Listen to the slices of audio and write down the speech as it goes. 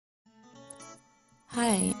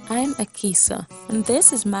Hi, I'm Akisa, and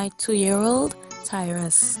this is my 2-year-old,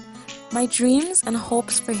 Tyrus. My dreams and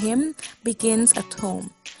hopes for him begins at home,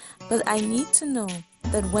 but I need to know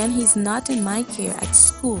that when he's not in my care at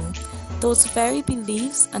school, those very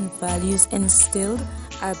beliefs and values instilled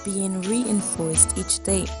are being reinforced each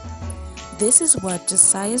day. This is what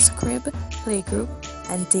Josiah's crib, playgroup,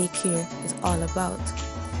 and daycare is all about.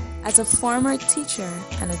 As a former teacher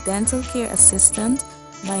and a dental care assistant,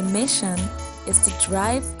 my mission is to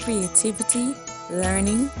drive creativity,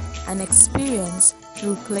 learning, and experience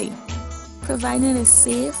through play, providing a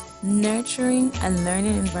safe, nurturing, and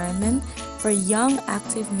learning environment for young,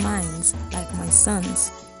 active minds like my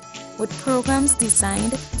son's. With programs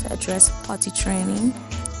designed to address potty training,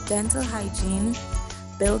 dental hygiene,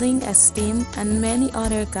 building esteem, and many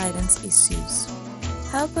other guidance issues.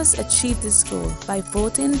 Help us achieve this goal by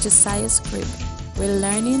voting Josiah's Crib, where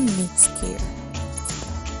learning meets care.